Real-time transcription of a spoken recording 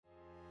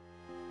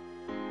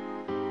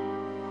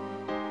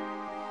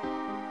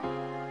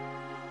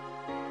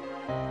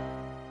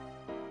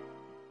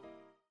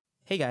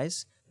Hey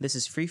guys, this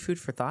is Free Food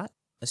for Thought,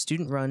 a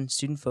student-run,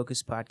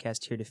 student-focused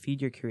podcast here to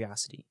feed your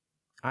curiosity.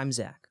 I'm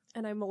Zach.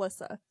 And I'm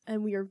Melissa,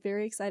 and we are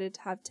very excited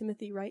to have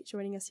Timothy Wright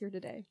joining us here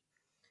today.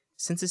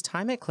 Since his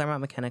time at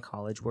Claremont McKenna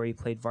College, where he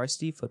played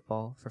varsity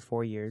football for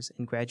 4 years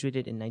and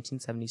graduated in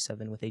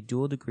 1977 with a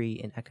dual degree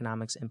in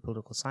economics and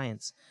political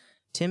science,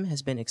 Tim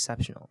has been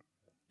exceptional.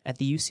 At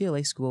the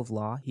UCLA School of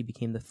Law, he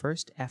became the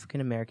first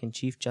African-American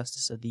Chief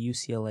Justice of the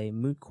UCLA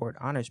Moot Court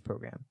Honors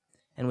Program,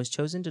 and was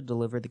chosen to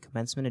deliver the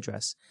commencement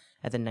address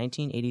at the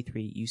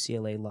 1983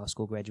 UCLA Law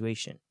School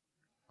graduation.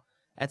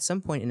 At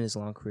some point in his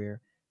long career,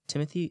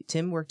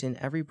 Tim worked in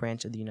every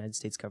branch of the United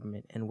States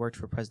government and worked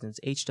for Presidents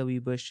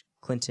H.W. Bush,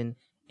 Clinton,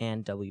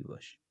 and W.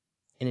 Bush.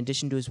 In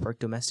addition to his work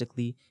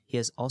domestically, he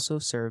has also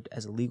served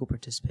as a legal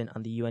participant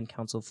on the UN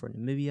Council for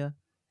Namibia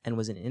and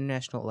was an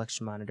international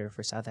election monitor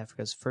for South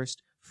Africa's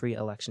first free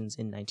elections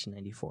in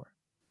 1994.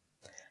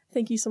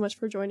 Thank you so much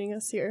for joining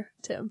us here,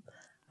 Tim.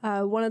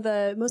 One of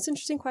the most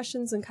interesting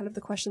questions, and kind of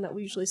the question that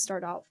we usually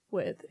start out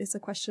with, is a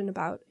question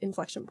about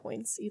inflection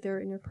points, either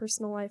in your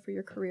personal life or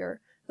your career,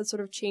 that sort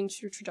of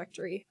changed your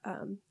trajectory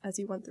as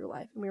you went through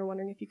life. And we were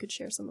wondering if you could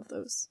share some of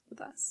those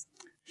with us.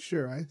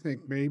 Sure. I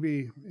think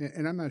maybe,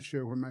 and I'm not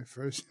sure when my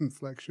first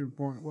inflection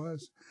point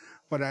was,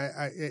 but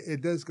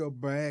it does go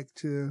back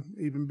to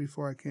even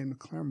before I came to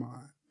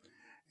Claremont.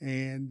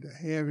 And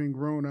having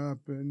grown up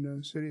in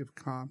the city of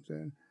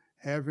Compton,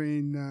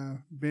 having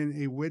been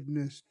a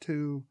witness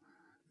to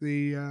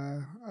the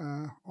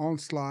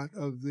onslaught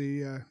of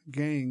the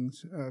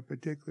gangs,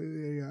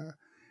 particularly the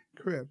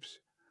Crips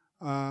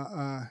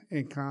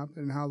in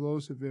Compton, and how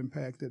those have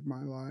impacted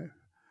my life.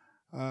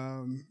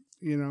 I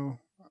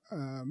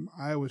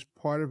was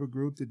part of a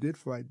group that did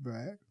fight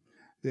back,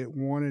 that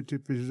wanted to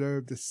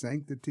preserve the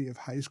sanctity of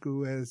high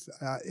school as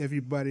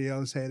everybody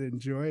else had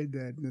enjoyed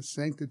that, and the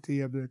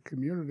sanctity of the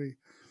community.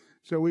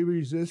 So we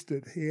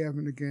resisted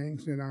having the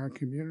gangs in our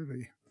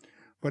community.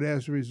 But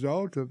as a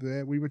result of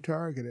that, we were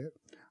targeted.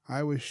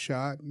 I was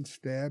shot and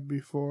stabbed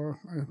before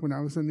when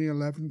I was in the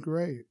 11th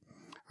grade.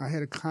 I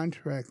had a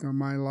contract on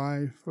my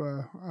life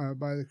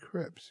by the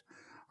Crips.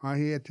 I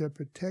had to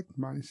protect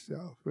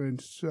myself. And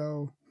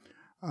so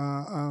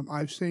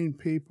I've seen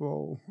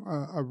people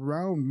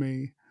around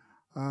me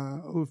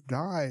who've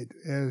died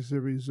as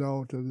a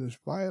result of this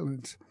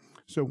violence.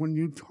 So when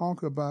you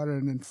talk about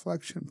an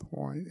inflection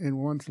point in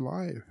one's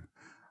life,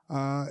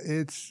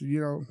 it's,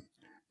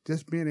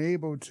 just being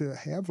able to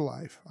have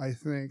life, I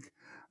think,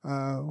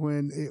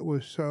 when it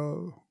was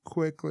so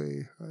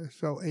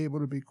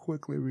able to be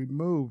quickly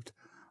removed,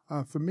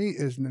 for me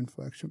is an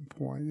inflection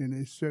point. And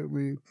it's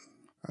certainly,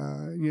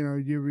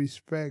 you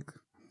respect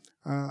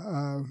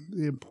the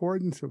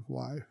importance of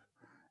life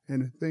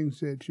and the things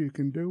that you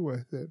can do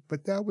with it.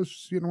 But that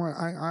was,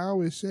 I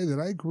always say that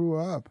I grew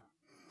up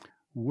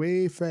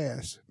way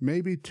fast,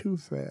 maybe too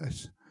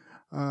fast,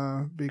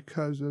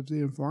 because of the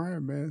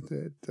environment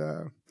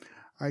that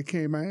I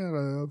came out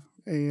of.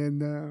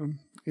 And,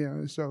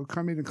 so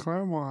coming to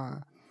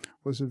Claremont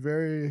was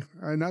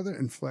another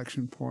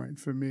inflection point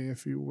for me,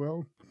 if you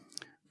will,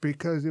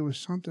 because it was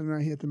something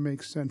I had to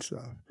make sense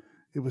of.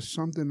 It was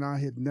something I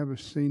had never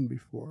seen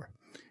before.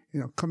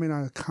 Coming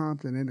out of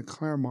Compton into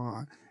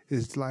Claremont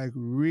is like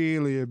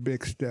really a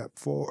big step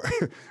forward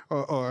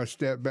or a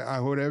step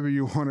back, whatever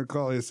you want to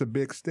call it. It's a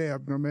big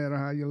step, no matter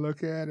how you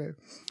look at it.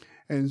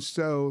 And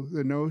so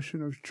the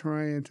notion of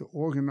trying to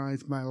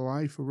organize my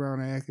life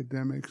around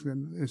academics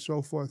and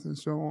so forth and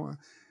so on,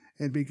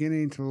 and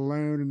beginning to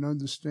learn and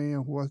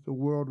understand what the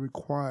world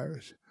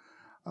requires,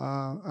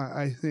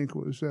 I think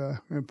was an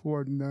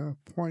important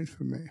point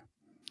for me.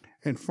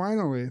 And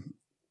finally,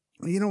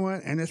 you know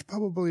what? And it's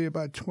probably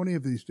about 20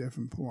 of these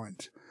different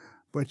points.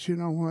 But you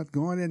know what?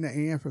 Going into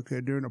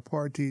Africa during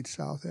apartheid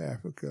South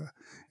Africa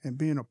and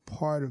being a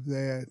part of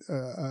that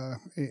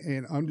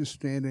and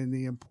understanding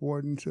the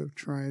importance of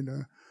trying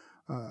to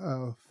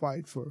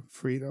fight for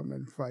freedom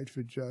and fight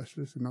for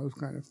justice and those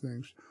kind of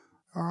things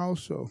are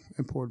also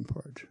important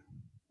parts.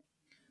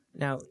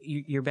 Now,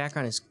 your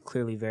background is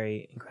clearly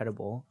very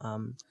incredible.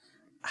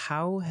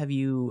 How have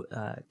you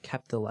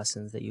kept the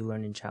lessons that you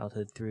learned in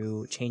childhood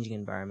through changing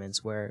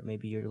environments where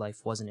maybe your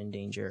life wasn't in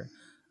danger,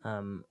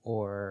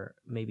 or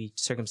maybe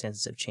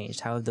circumstances have changed?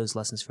 How have those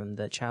lessons from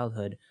the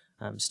childhood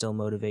still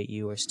motivate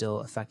you or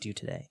still affect you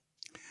today?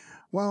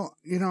 Well,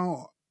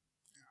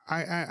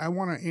 I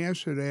want to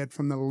answer that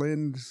from the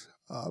lens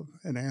of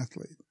an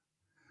athlete,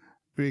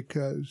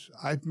 because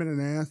I've been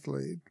an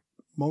athlete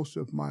most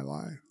of my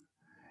life.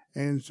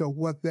 And so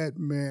what that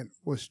meant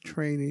was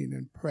training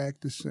and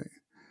practicing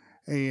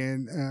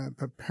and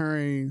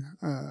preparing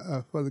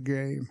for the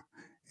game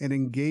and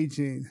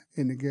engaging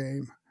in the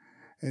game.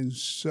 And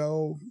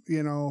so,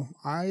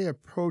 I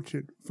approach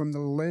it from the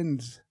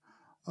lens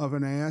of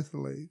an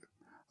athlete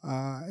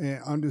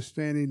and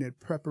understanding that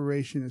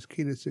preparation is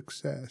key to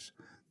success,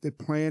 that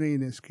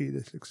planning is key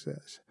to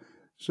success.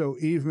 So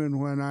even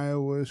when I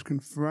was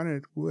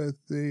confronted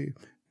with the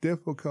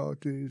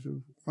difficulties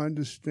of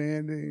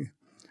understanding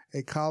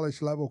a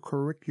college-level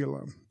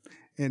curriculum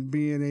and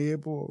being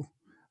able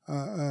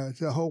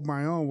to hold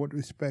my own with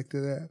respect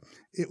to that.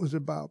 It was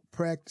about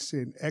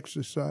practicing,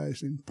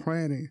 exercising,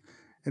 planning,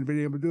 and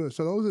being able to do it.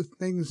 So those are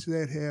things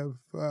that have,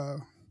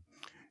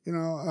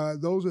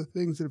 those are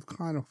things that have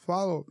kind of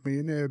followed me,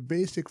 and they're a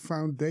basic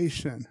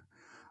foundation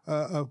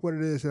of what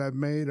it is that I've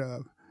made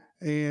of.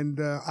 And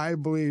I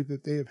believe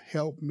that they have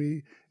helped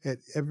me at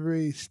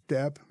every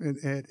step and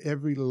at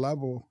every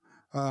level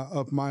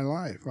of my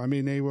life. I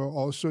mean, they were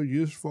also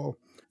useful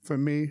for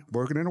me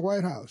working in the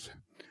White House,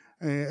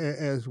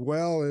 as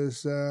well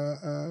as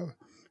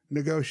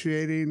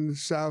negotiating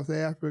South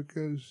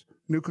Africa's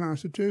new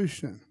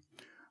constitution.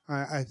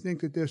 I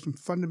think that there's some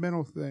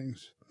fundamental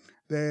things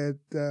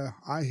that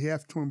I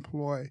have to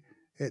employ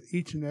at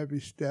each and every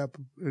step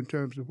in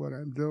terms of what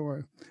I'm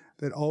doing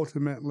that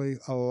ultimately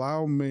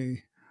allow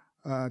me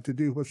to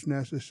do what's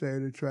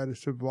necessary to try to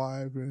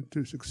survive and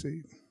to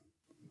succeed.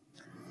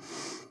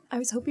 I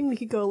was hoping we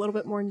could go a little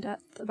bit more in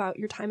depth about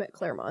your time at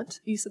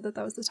Claremont. You said that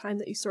was the time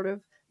that you sort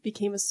of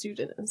became a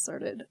student and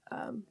started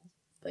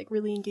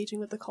really engaging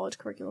with the college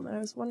curriculum. And I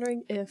was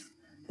wondering if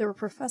there were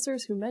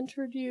professors who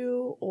mentored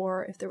you,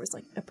 or if there was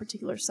like a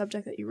particular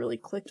subject that you really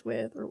clicked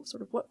with, or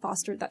sort of what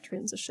fostered that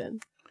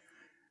transition.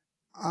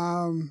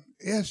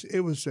 Yes,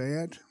 it was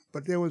that,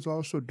 but there was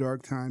also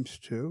dark times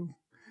too.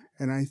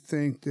 And I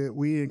think that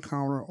we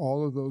encounter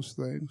all of those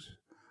things.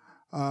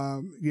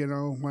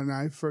 When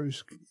I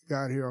first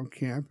got here on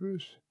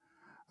campus,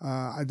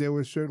 there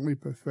were certainly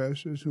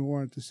professors who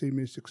wanted to see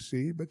me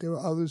succeed, but there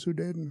were others who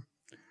didn't.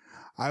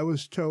 I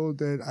was told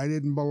that I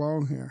didn't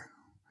belong here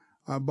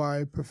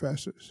by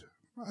professors.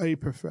 A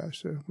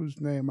professor, whose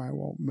name I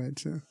won't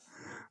mention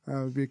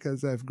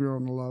because I've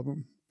grown to love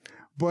him.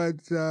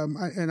 But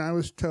I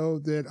was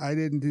told that I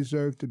didn't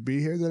deserve to be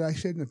here, that I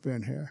shouldn't have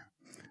been here,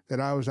 that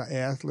I was an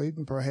athlete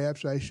and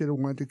perhaps I should have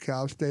went to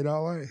Cal State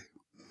LA,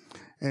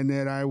 and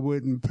that I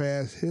wouldn't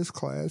pass his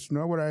class,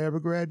 nor would I ever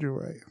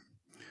graduate.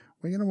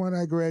 Well, you know what?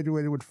 I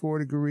graduated with 4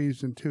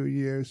 degrees in 2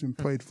 years and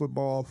played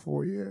football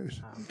 4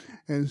 years.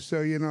 And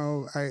so,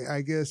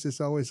 I guess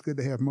it's always good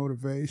to have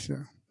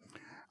motivation.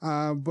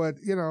 And then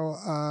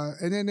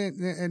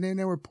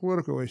there were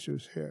political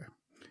issues here,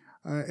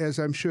 as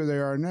I'm sure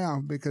there are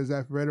now, because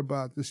I've read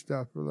about the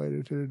stuff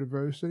related to the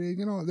diversity.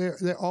 There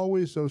are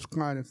always those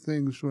kind of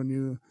things when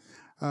you,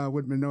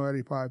 with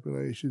minority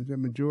populations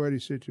and majority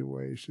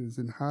situations,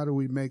 and how do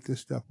we make this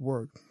stuff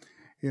work?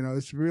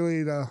 It's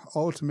really the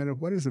ultimate of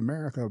what is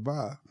America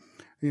about?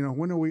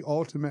 When are we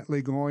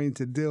ultimately going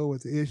to deal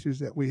with the issues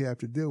that we have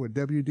to deal with?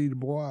 W.D. Du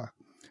Bois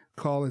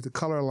called it the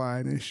color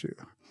line issue.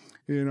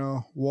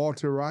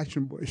 Walter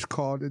Rauschenbusch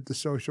called it the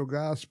social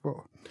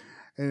gospel.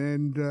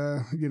 And,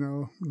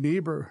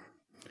 Niebuhr,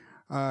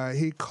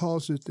 he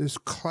calls it this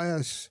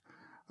class,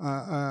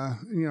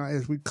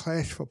 as we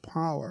clash for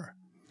power.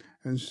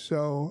 And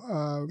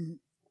so,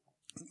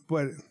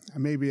 but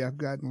maybe I've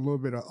gotten a little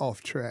bit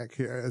off track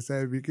here as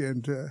I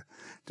begin to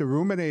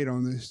ruminate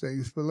on these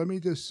things. But let me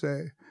just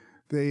say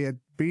that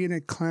being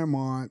at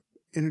Claremont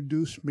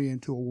introduced me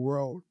into a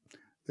world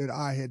that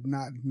I had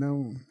not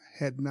known,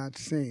 had not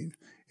seen.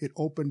 It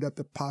opened up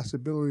the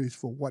possibilities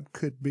for what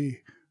could be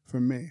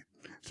for me.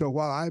 So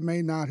while I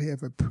may not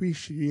have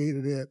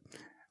appreciated it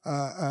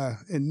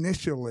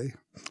initially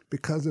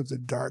because of the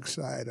dark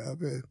side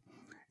of it,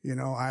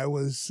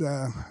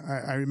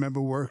 I remember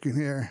working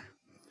here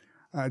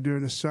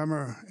during the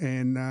summer,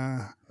 and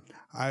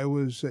I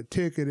was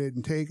ticketed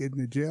and taken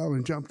to jail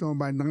and jumped on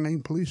by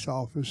 9 police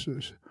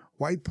officers,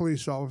 white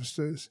police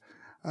officers,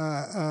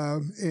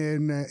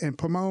 in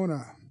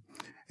Pomona,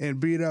 and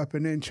beat up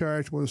and then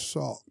charged with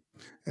assault.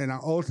 And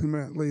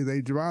ultimately,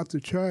 they dropped the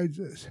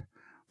charges.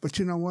 But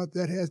you know what?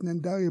 That has an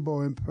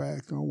indelible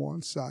impact on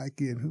one's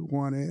psyche and who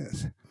one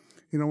is.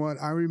 You know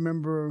what? I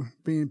remember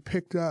being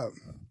picked up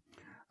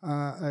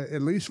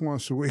at least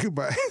once a week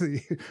by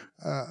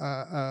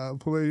the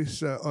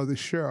police or the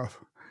sheriff,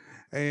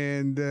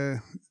 and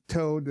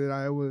told that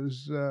I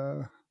was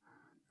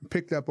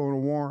picked up on a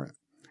warrant.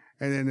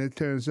 And then it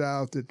turns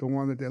out that the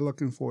one that they're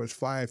looking for is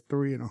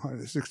 5'3" and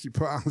 160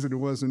 pounds, and it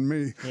wasn't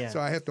me. Yeah.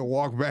 So I have to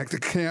walk back to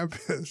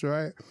campus,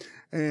 right?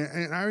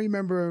 And I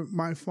remember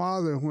my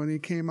father, when he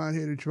came out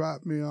here to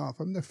drop me off,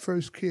 I'm the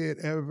first kid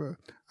ever.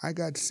 I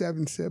got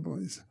 7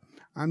 siblings.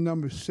 I'm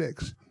number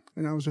 6,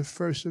 and I was the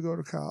first to go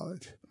to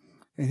college.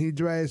 And he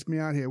drives me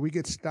out here. We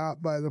get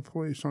stopped by the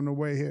police on the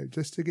way here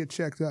just to get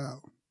checked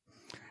out.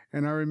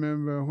 And I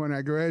remember when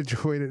I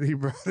graduated, he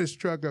brought his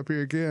truck up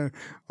here again.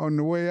 On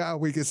the way out,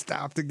 we get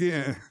stopped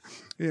again.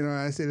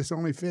 I said, it's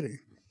only fitting.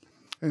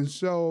 And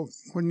so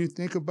when you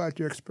think about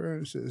your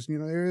experiences,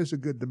 there is a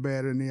good, the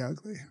bad, and the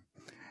ugly.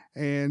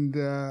 And,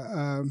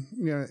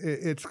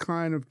 it's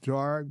kind of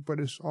dark,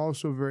 but it's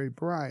also very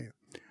bright.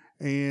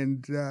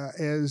 And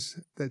as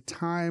the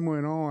time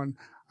went on,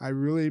 I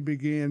really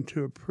began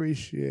to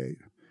appreciate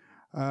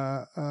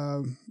not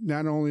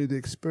only the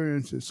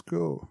experience at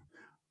school,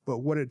 but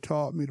what it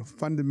taught me, the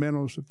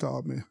fundamentals it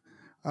taught me,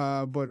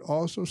 but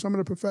also some of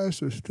the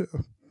professors too,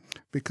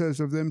 because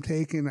of them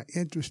taking an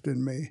interest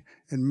in me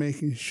and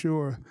making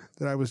sure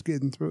that I was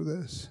getting through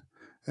this.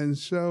 And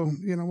so,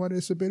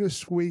 it's a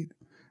bittersweet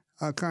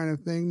kind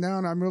of thing now,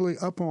 and I'm really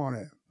up on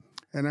it.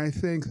 And I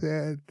think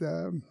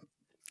that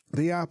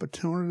the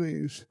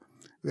opportunities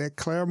that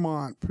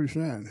Claremont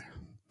present,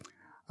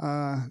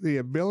 the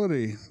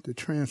ability to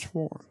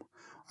transform,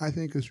 I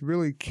think is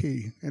really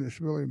key, and it's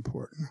really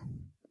important.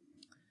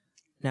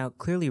 Now,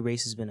 clearly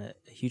race has been a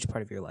huge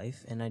part of your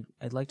life, and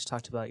I'd like to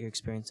talk about your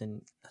experience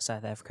in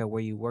South Africa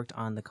where you worked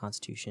on the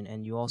Constitution,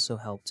 and you also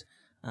helped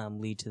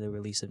lead to the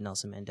release of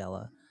Nelson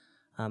Mandela.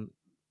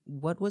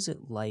 What was it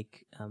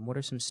like? What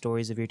are some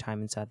stories of your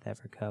time in South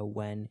Africa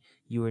when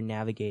you were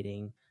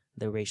navigating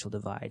the racial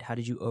divide? How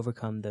did you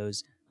overcome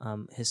those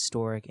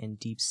historic and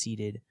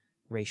deep-seated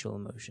racial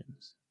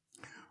emotions?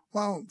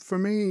 Well, for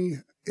me,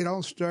 it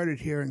all started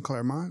here in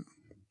Claremont.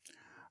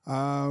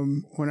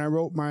 When I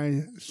wrote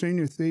my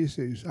senior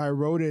thesis, I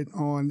wrote it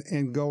on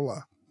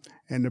Angola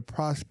and the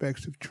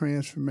prospects of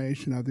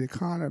transformation of the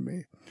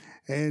economy,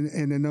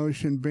 and the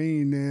notion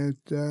being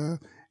that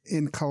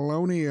in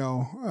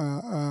colonial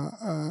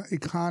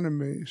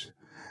economies,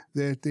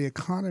 that the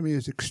economy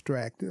is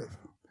extractive,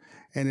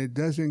 and it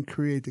doesn't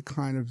create the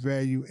kind of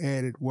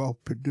value-added,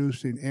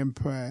 wealth-producing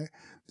impact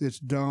that's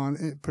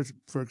done,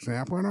 for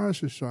example, in our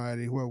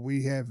society where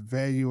we have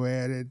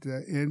value-added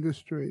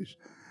industries.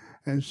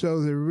 And so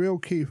the real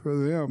key for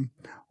them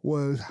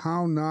was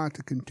how not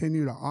to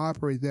continue to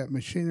operate that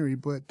machinery,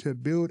 but to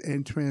build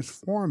and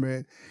transform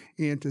it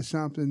into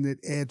something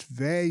that adds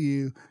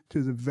value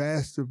to the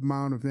vast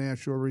amount of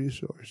natural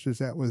resources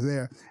that were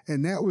there.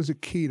 And that was a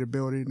key to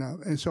building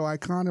up. And so I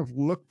kind of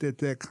looked at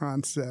that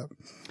concept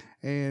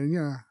and,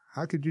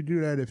 how could you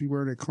do that if you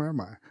weren't at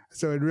Claremont?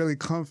 So it really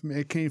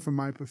came from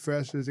my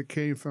professors.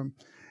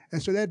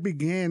 And so that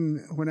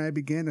began when I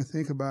began to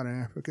think about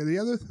Africa. The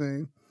other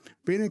thing,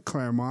 being in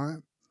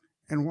Claremont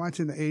and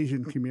watching the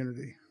Asian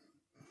community,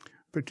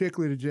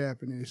 particularly the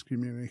Japanese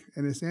community.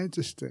 And it's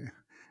interesting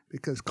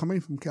because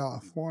coming from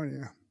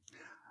California,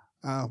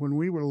 when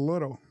we were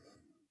little,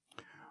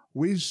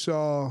 we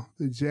saw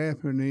the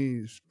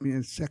Japanese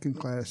being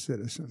second-class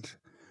citizens,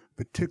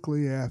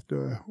 particularly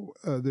after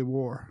the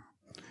war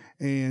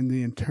and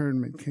the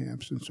internment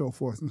camps and so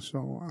forth and so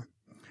on.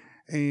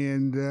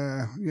 And,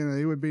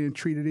 they were being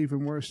treated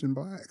even worse than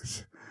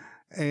blacks.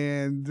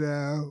 And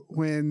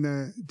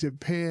when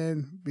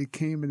Japan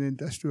became an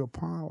industrial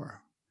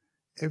power,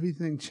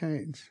 everything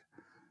changed.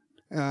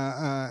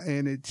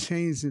 And it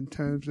changed in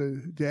terms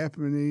of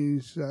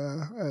Japanese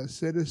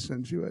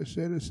citizens, U.S.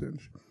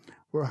 citizens,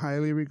 were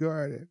highly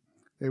regarded.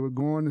 They were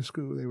going to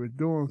school. They were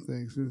doing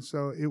things. And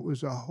so it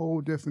was a whole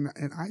different,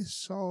 and I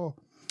saw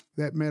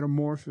that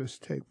metamorphosis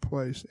take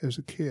place as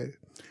a kid.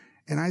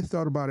 And I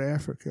thought about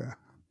Africa.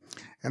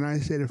 And I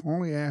said, if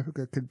only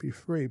Africa could be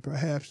free,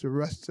 perhaps the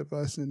rest of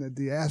us in the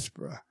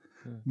diaspora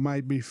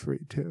might be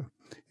free too.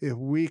 If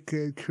we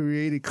could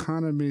create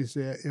economies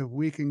there, if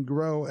we can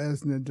grow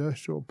as an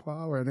industrial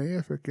power in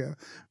Africa,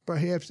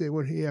 perhaps it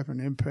would have an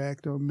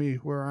impact on me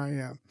where I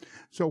am.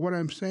 So what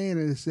I'm saying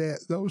is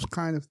that those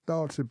kind of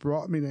thoughts that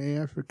brought me to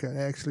Africa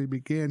actually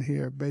began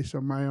here based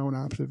on my own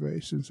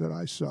observations that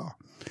I saw.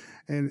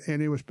 And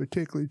it was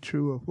particularly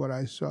true of what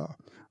I saw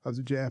of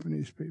the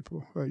Japanese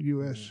people,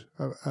 U.S.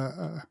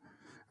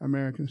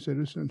 American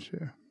citizens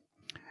here.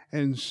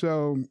 And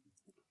so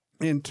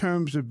in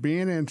terms of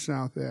being in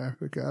South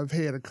Africa, I've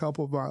had a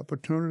couple of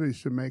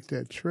opportunities to make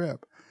that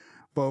trip.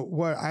 But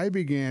what I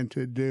began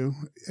to do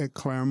at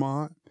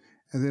Claremont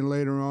and then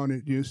later on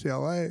at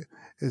UCLA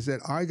is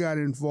that I got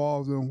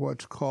involved in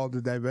what's called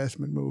the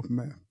divestment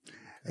movement.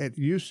 At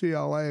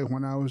UCLA,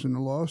 when I was in the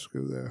law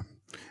school there,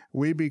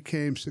 we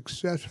became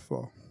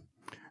successful,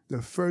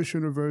 the first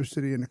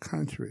university in the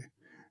country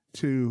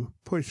to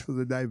push for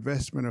the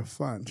divestment of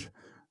funds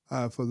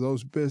for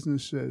those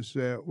businesses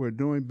that were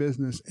doing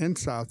business in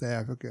South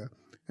Africa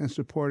and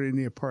supporting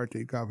the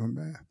apartheid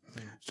government.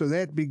 So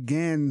that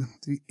began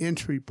the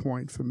entry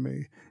point for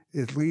me,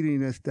 is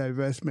leading this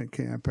divestment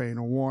campaign,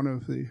 or one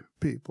of the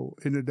people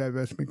in the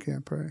divestment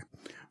campaign.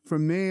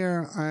 From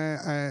there,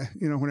 I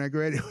when I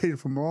graduated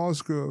from law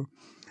school,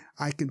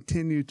 I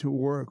continued to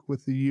work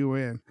with the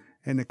UN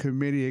and the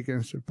Committee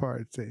Against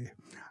Apartheid.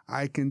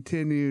 I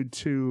continued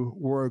to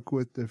work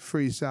with the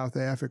Free South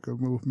Africa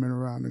movement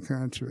around the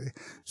country.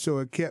 So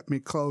it kept me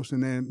close,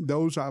 and then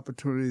those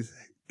opportunities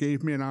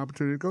gave me an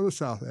opportunity to go to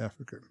South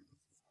Africa,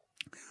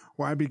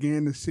 where I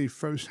began to see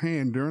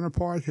firsthand during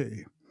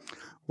apartheid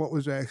what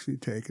was actually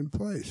taking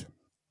place.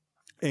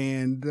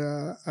 And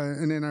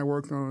then I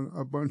worked on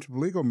a bunch of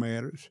legal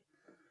matters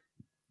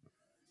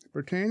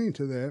pertaining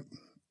to that.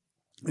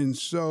 And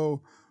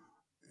so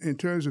in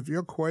terms of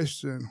your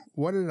question,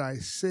 what did I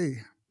see?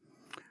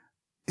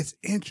 It's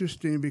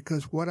interesting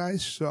because what I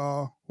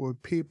saw were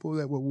people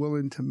that were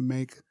willing to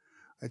make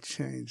a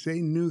change. They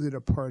knew that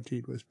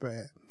apartheid was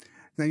bad.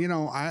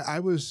 Now, I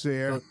was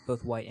there.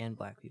 Both white and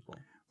black people.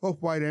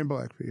 Both white and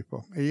black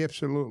people,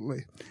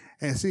 absolutely.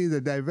 And see,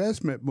 the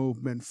divestment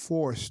movement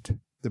forced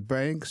the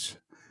banks,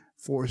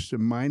 forced the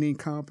mining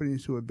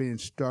companies who were being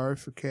starved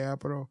for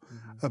capital,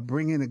 of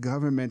bringing the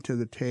government to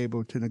the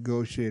table to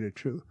negotiate a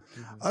truce.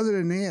 Other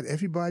than that,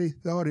 everybody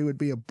thought it would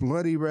be a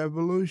bloody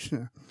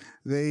revolution.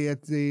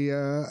 That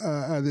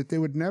they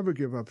would never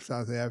give up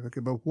South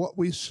Africa. But what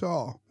we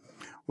saw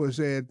was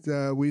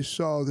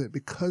that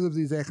because of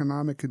these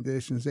economic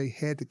conditions, they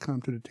had to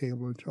come to the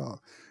table and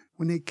talk.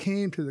 When they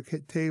came to the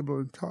table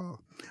and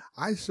talked,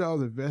 I saw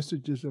the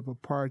vestiges of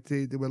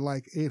apartheid that were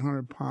like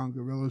 800-pound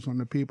gorillas on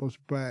the people's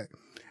back.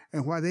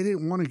 And while they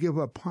didn't want to give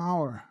up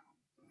power,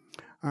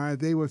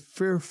 they were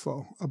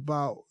fearful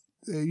about,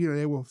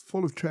 they were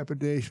full of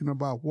trepidation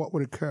about what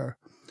would occur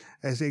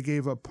as they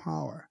gave up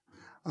power.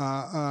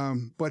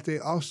 But they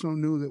also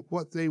knew that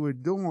what they were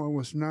doing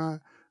was not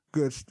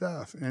good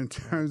stuff in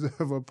terms of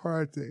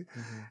apartheid.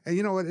 And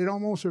you know what? It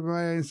almost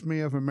reminds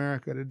me of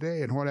America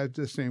today and what I've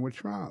just seen with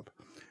Trump.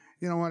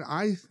 You know what?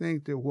 I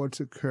think that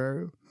what's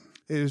occurred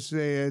is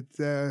that,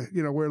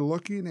 we're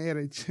looking at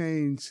a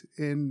change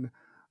in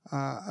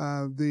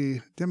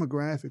the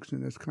demographics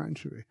in this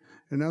country.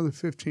 In another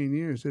 15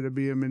 years, it'll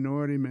be a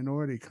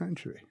minority-majority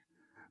country.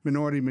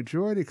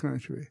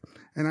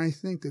 And I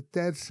think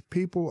that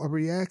people are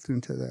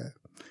reacting to that.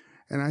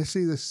 And I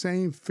see the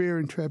same fear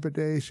and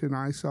trepidation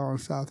I saw in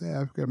South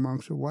Africa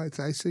amongst the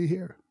whites I see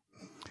here.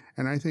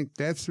 And I think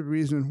that's the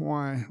reason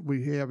why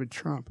we have a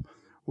Trump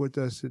with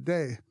us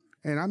today.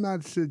 And I'm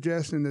not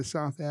suggesting that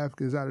South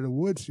Africa is out of the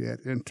woods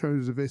yet in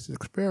terms of its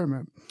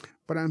experiment,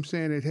 but I'm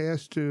saying it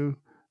has to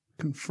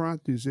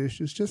confront these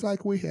issues just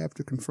like we have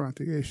to confront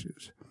the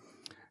issues.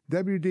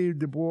 W.D.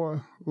 Du Bois,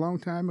 a long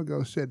time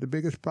ago, said the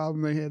biggest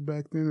problem they had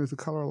back then is the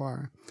color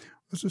line.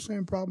 It's the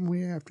same problem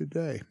we have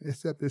today,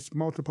 except it's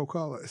multiple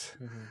colors.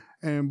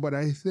 But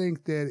I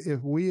think that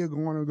if we are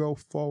going to go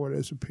forward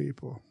as a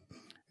people,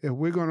 if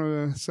we're going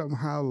to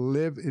somehow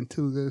live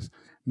into this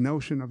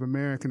notion of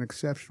American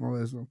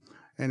exceptionalism,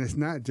 and it's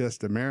not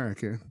just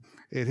American,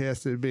 it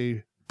has to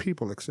be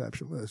people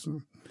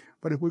exceptionalism.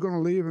 But if we're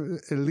going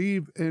to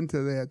leave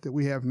into that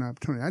we have an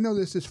opportunity. I know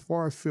this is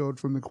far afield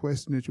from the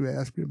question that you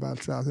asked me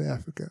about South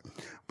Africa,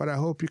 but I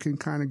hope you can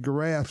kind of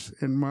grasp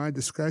in my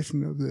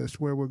discussion of this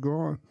where we're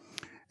going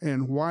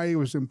and why it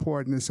was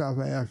important that South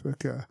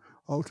Africa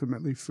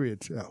ultimately free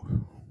itself.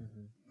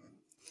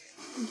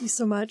 Thank you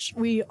so much.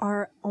 We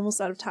are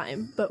almost out of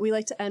time, but we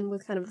like to end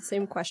with kind of the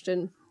same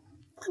question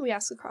we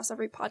ask across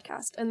every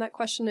podcast. And that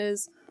question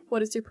is,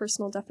 what is your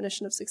personal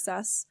definition of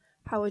success?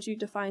 How would you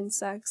define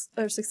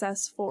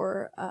success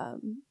for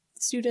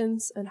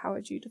students? And how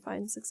would you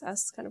define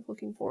success kind of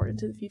looking forward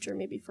into the future,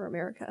 maybe for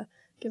America,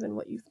 given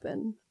what you've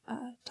been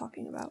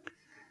talking about?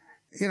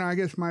 I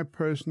guess my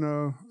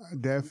personal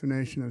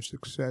definition of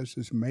success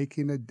is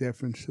making a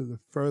difference to the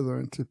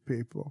furtherance of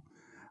people,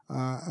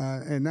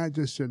 and not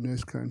just in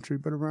this country,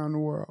 but around the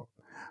world.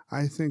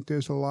 I think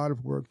there's a lot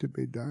of work to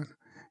be done.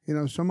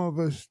 Some of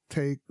us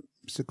take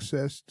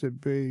success to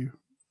be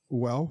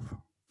wealth.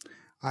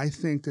 I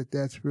think that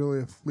that's really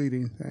a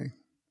fleeting thing.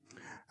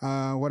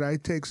 What I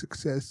take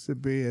success to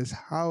be is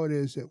how it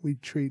is that we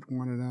treat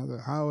one another,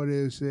 how it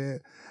is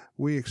that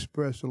we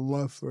express a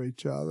love for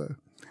each other,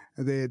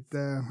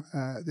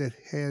 that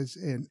has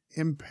an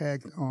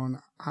impact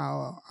on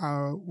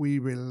how we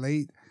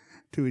relate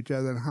to each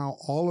other and how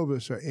all of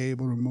us are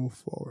able to move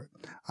forward.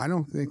 I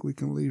don't think we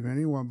can leave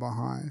anyone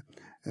behind.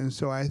 And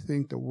so I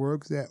think the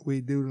work that we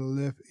do to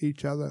lift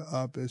each other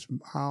up is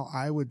how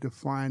I would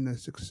define the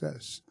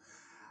success.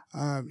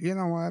 You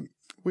know what?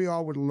 We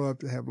all would love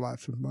to have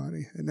lots of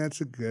money, and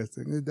that's a good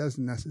thing. It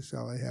doesn't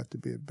necessarily have to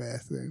be a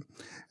bad thing.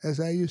 As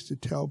I used to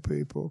tell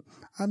people,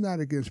 I'm not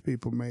against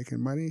people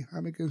making money.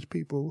 I'm against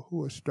people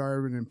who are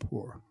starving and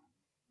poor.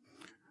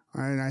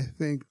 And I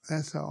think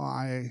that's how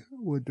I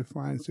would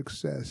define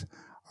success,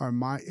 are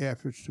my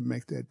efforts to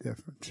make that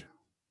difference.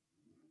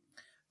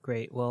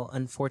 Great. Well,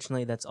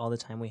 unfortunately, that's all the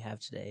time we have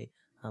today.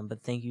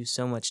 But thank you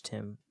so much,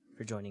 Tim,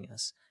 for joining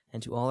us.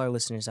 And to all our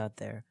listeners out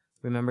there,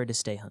 remember to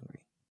stay hungry.